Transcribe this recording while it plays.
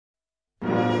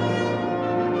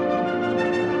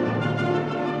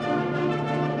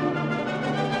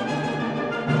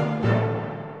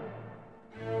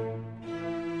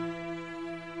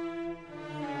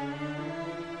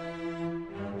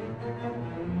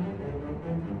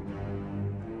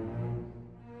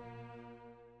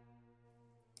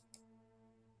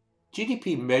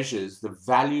GDP measures the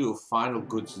value of final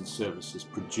goods and services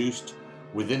produced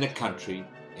within a country,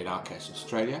 in our case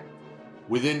Australia,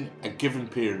 within a given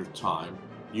period of time,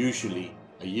 usually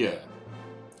a year.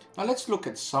 Now let's look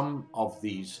at some of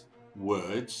these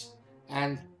words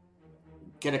and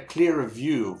get a clearer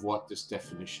view of what this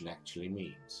definition actually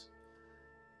means.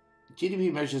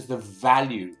 GDP measures the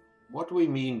value. What do we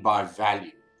mean by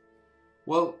value?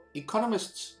 Well,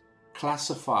 economists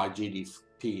classify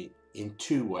GDP in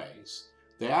two ways.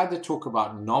 They either talk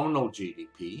about nominal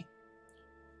GDP,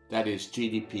 that is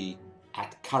GDP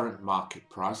at current market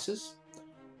prices,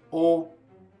 or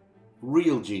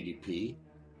real GDP,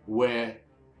 where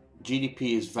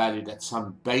GDP is valued at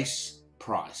some base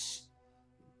price,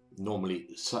 normally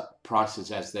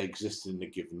prices as they exist in a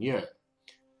given year.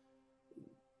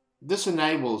 This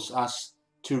enables us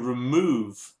to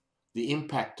remove the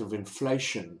impact of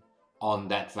inflation on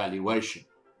that valuation.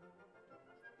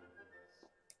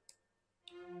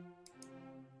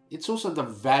 It's also the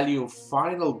value of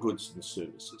final goods and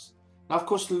services. Now, of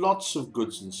course, lots of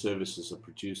goods and services are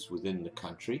produced within the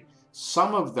country.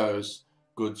 Some of those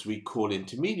goods we call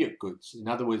intermediate goods. In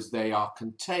other words, they are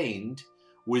contained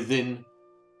within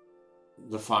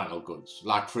the final goods.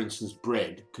 Like, for instance,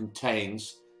 bread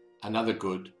contains another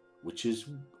good, which is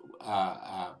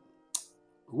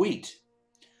wheat.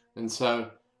 And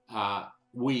so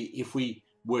if we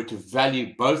were to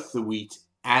value both the wheat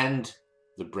and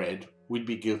the bread, we'd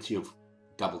be guilty of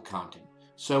double counting.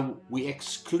 So we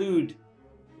exclude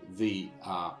the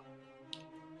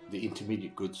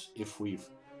intermediate goods if we've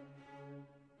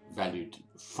valued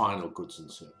final goods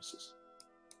and services.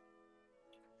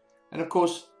 And of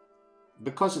course,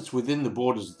 because it's within the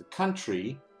borders of the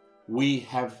country, we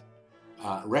have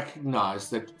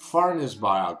recognized that foreigners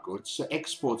buy our goods, so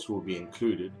exports will be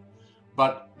included,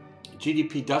 but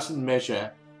GDP doesn't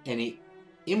measure any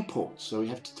imports, so we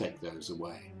have to take those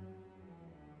away.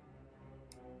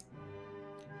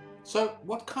 So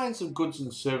what kinds of goods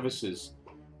and services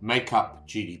make up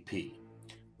GDP?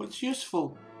 Well, it's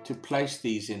useful to place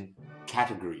these in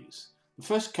categories. The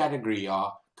first category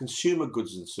are consumer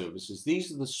goods and services.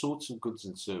 These are the sorts of goods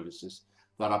and services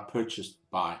that are purchased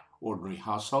by ordinary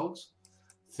households.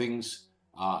 Things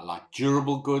like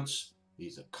durable goods.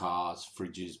 These are cars,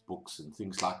 fridges, books, and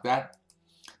things like that.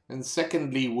 And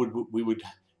secondly, we would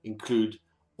include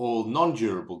all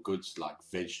non-durable goods like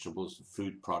vegetables,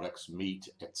 food products, meat,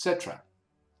 etc.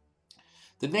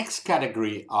 The next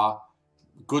category are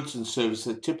goods and services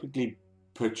that are typically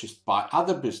purchased by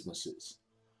other businesses.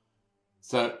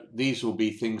 So these will be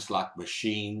things like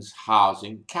machines,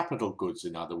 housing, capital goods,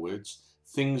 in other words,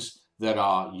 things that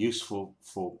are useful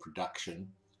for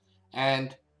production.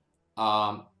 And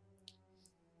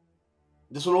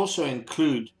this will also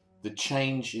include the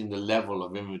change in the level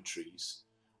of inventories,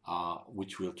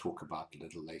 which we'll talk about a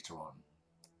little later on.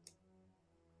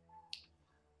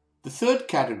 The third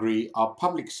category are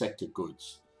public sector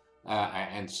goods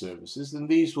and services, and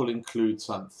these will include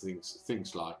some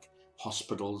things like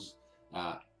hospitals,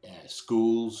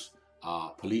 schools,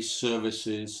 police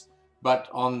services, but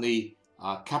on the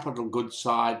capital goods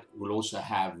side, we'll also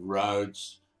have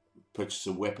roads, purchase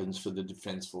of weapons for the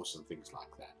Defence Force and things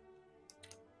like that.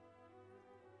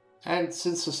 And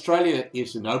since Australia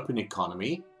is an open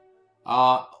economy,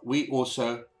 we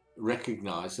also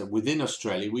recognize that within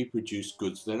Australia we produce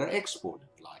goods that are exported,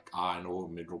 like iron ore,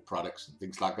 mineral products and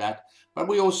things like that. But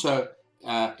we also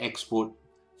export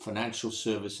financial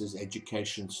services,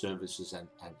 education services, and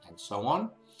so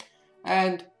on.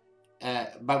 And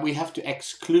but we have to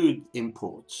exclude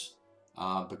imports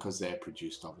because they're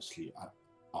produced obviously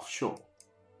offshore.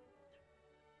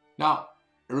 Now,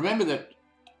 remember that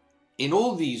in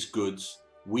all these goods,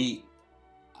 we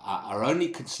are only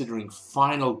considering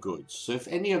final goods. So if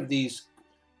any of these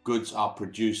goods are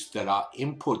produced that are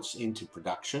inputs into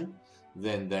production,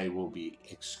 then they will be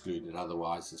excluded.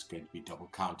 Otherwise, there's going to be double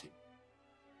counting.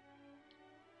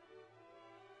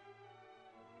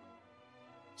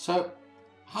 So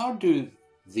how do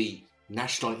the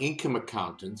national income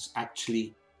accountants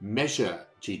actually measure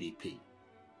GDP?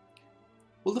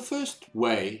 Well, the first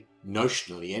way,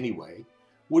 notionally anyway,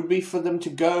 would be for them to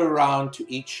go around to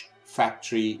each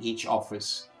factory, each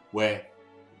office where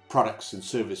products and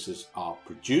services are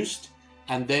produced,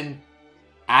 and then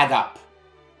add up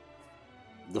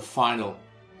the final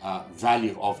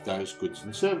value of those goods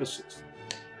and services.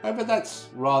 However, that's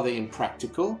rather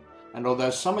impractical, and although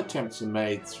some attempts are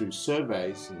made through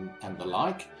surveys and the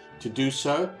like to do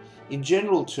so, in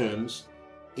general terms,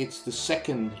 it's the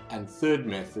second and third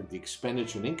method, the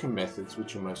expenditure and income methods,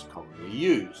 which are most commonly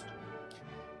used.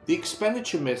 The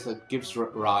expenditure method gives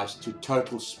rise to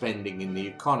total spending in the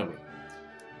economy.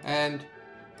 And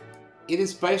it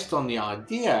is based on the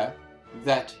idea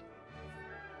that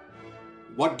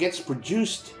what gets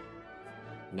produced,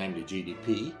 namely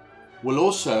GDP, will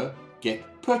also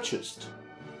get purchased.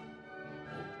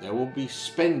 There will be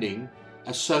spending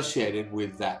associated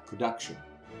with that production.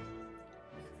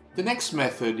 The next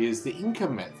method is the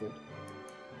income method,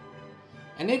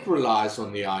 and it relies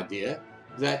on the idea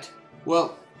that,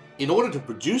 well, in order to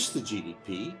produce the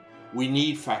GDP, we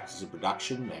need factors of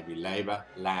production, maybe labor,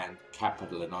 land,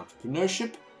 capital, and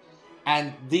entrepreneurship,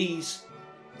 and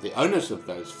the owners of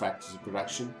those factors of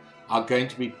production are going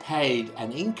to be paid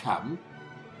an income,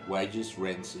 wages,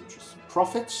 rents, interest, and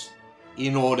profits,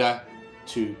 in order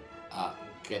to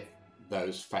get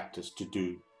those factors to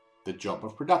do the job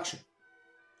of production.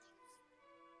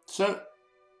 So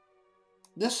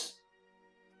this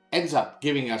ends up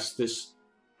giving us this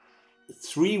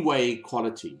three-way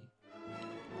equality,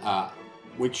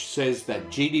 which says that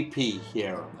GDP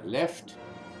here on the left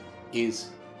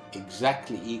is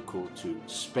exactly equal to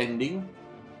spending,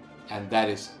 and that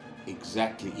is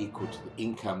exactly equal to the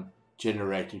income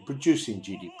generated producing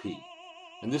GDP.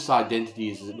 And this identity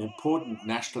is an important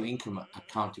national income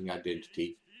accounting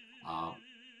identity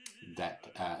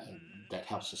that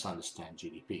helps us understand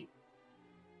GDP.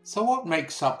 So what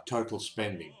makes up total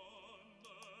spending?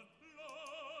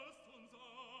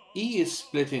 E is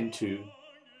split into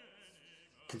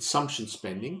consumption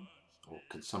spending or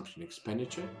consumption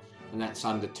expenditure, and that's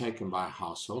undertaken by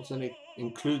households, and it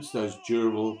includes those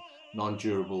durable,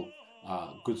 non-durable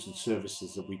goods and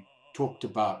services that we talked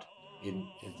about in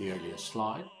the earlier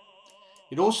slide.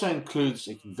 It also includes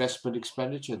investment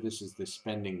expenditure. This is the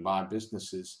spending by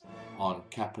businesses on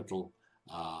capital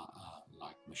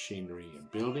like machinery and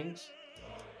buildings.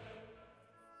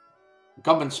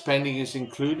 Government spending is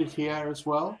included here as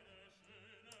well,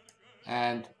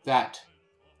 and that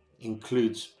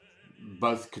includes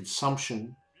both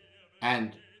consumption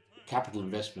and capital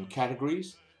investment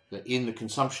categories. In the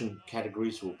consumption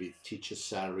categories will be teachers'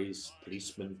 salaries,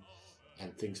 policemen,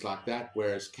 and things like that,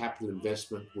 whereas capital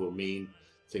investment will mean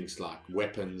things like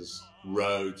weapons,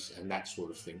 roads, and that sort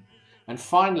of thing. And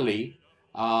finally,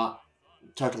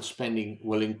 total spending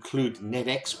will include net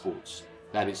exports,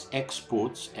 that is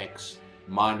exports, X,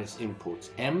 minus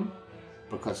imports, M,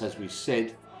 because as we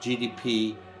said,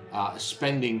 GDP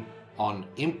spending on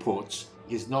imports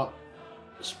is not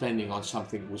spending on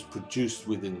something that was produced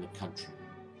within the country.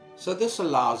 So this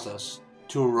allows us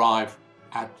to arrive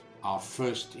at our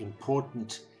first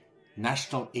important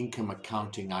national income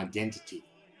accounting identity.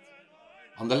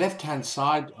 On the left-hand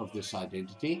side of this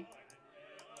identity,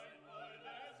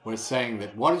 we're saying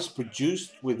that what is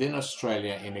produced within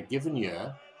Australia in a given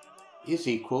year is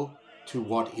equal to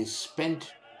what is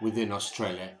spent within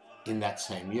Australia in that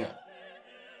same year.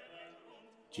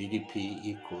 GDP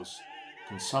equals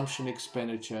consumption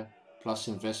expenditure plus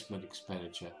investment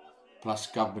expenditure plus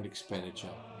government expenditure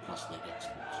plus net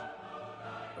exports.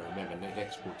 But remember, net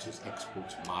exports is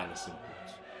exports minus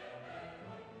imports.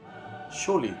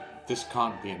 Surely this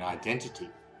can't be an identity.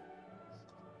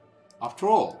 After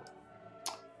all,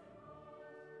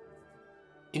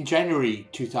 in January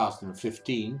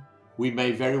 2015, we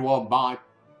may very well buy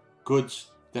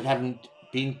goods that haven't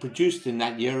been produced in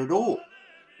that year at all.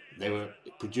 They were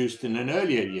produced in an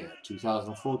earlier year,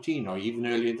 2014, or even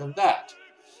earlier than that.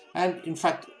 And in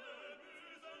fact,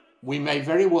 we may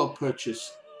very well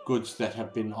purchase goods that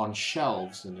have been on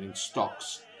shelves and in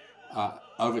stocks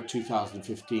over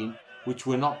 2015, which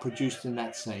were not produced in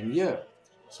that same year.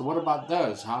 So what about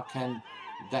those? How can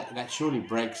that surely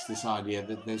breaks this idea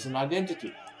that there's an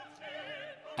identity?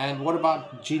 And what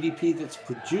about GDP that's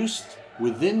produced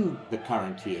within the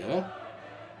current year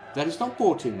that is not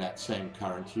bought in that same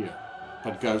current year,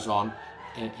 but goes on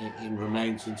and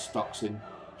remains in stocks in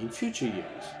future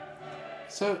years?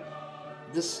 So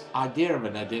this idea of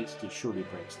an identity surely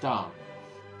breaks down.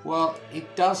 Well,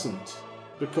 it doesn't,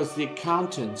 because the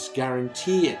accountants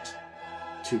guarantee it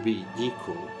to be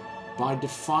equal by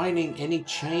defining any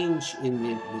change in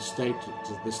the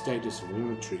status of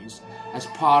inventories as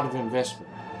part of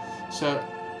investment. So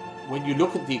when you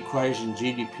look at the equation,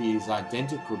 GDP is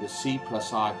identical to C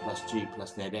plus I plus G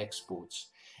plus net exports.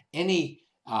 Any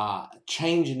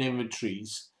change in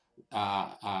inventories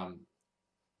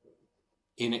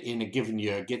in a given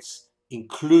year gets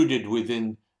included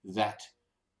within that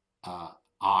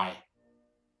I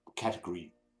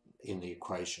category in the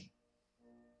equation.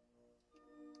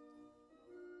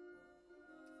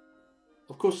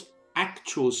 Of course,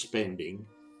 actual spending,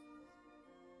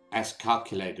 as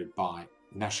calculated by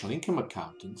national income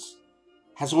accountants,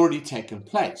 has already taken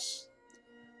place.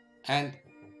 And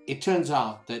it turns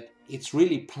out that it's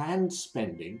really planned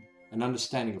spending an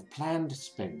understanding of planned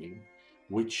spending,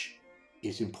 which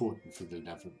is important for the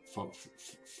level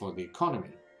for the economy.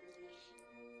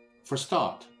 For a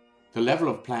start, the level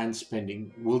of planned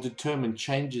spending will determine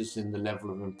changes in the level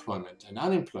of employment and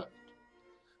unemployment.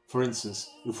 For instance,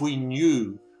 if we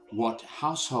knew what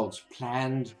households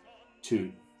planned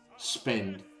to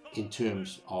spend in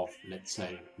terms of, let's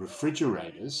say,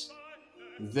 refrigerators,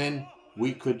 then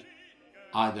we could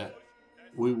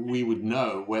we would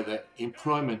know whether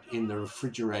employment in the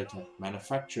refrigerator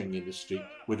manufacturing industry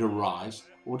would rise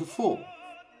or to fall.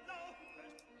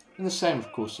 And the same,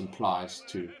 of course, applies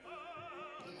to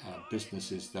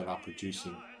businesses that are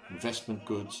producing investment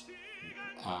goods,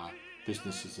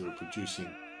 businesses that are producing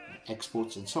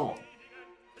exports, and so on.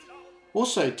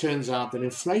 Also, it turns out that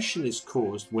inflation is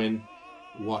caused when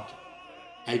what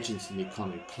agents in the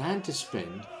economy plan to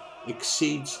spend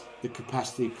exceeds the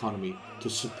capacity of the economy to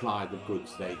supply the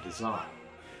goods they desire.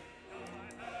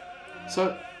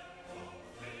 So,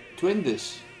 to end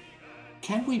this,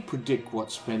 can we predict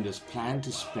what spenders plan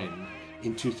to spend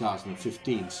in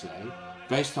 2015, say,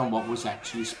 based on what was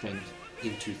actually spent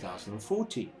in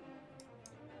 2014?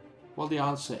 Well, the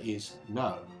answer is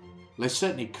no. They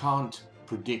certainly can't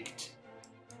predict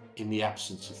in the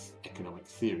absence of economic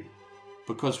theory,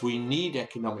 because we need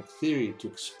economic theory to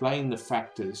explain the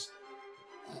factors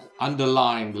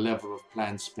underlying the level of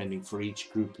planned spending for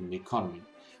each group in the economy.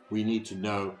 We need to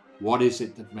know what is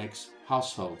it that makes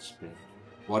households spend,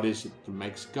 what is it that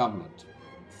makes government,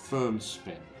 firms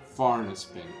spend, foreigners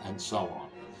spend, and so on.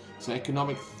 So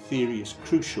economic theory is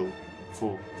crucial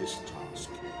for this task.